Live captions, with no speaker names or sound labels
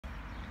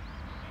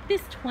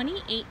This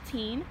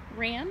 2018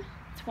 Ram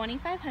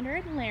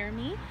 2500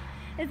 Laramie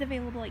is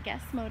available at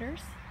Guest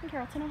Motors in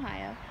Carrollton,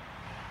 Ohio.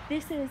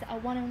 This is a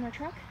one-owner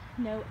truck.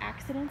 No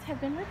accidents have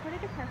been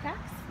reported at Carfax.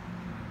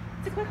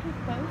 It's equipped with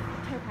both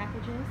tow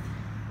packages,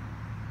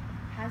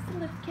 has the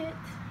lift kit,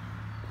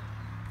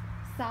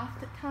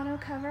 soft tonneau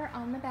cover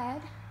on the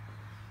bed,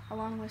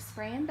 along with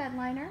spray and bed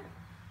liner.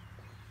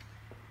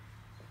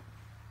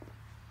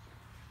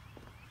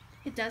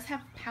 It does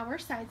have power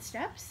side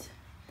steps.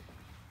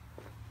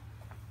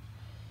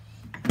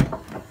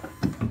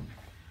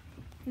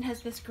 It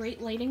has this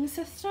great lighting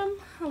system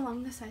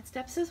along the side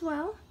steps as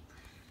well.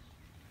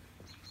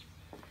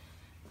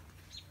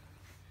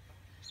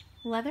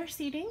 Leather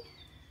seating,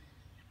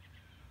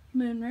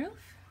 moonroof.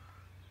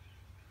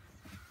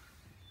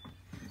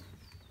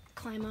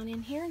 Climb on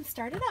in here and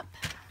start it up.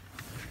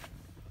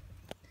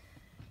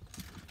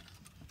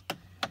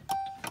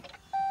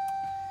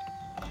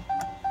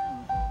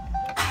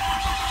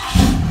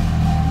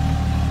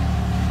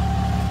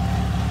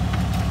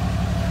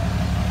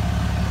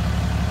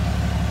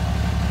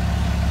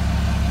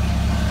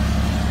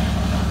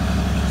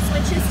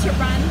 Switches to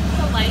run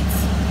the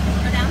lights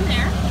are down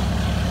there.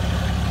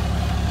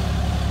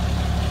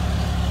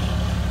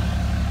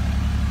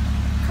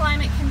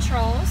 Climate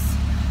controls,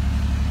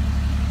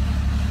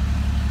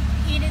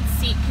 heated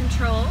seat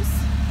controls,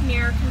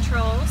 mirror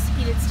controls,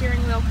 heated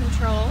steering wheel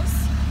controls,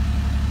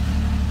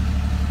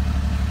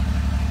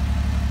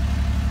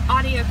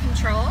 audio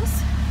controls,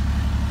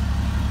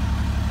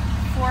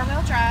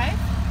 four-wheel drive,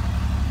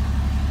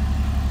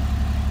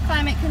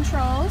 climate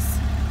controls,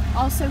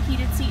 also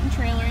heated seat and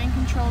trailering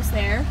controls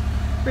there.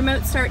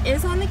 Remote start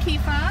is on the key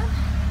fob.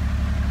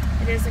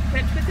 It is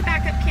equipped with a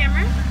backup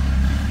camera.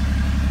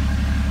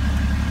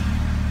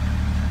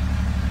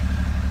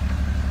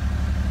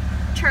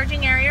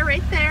 Charging area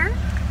right there.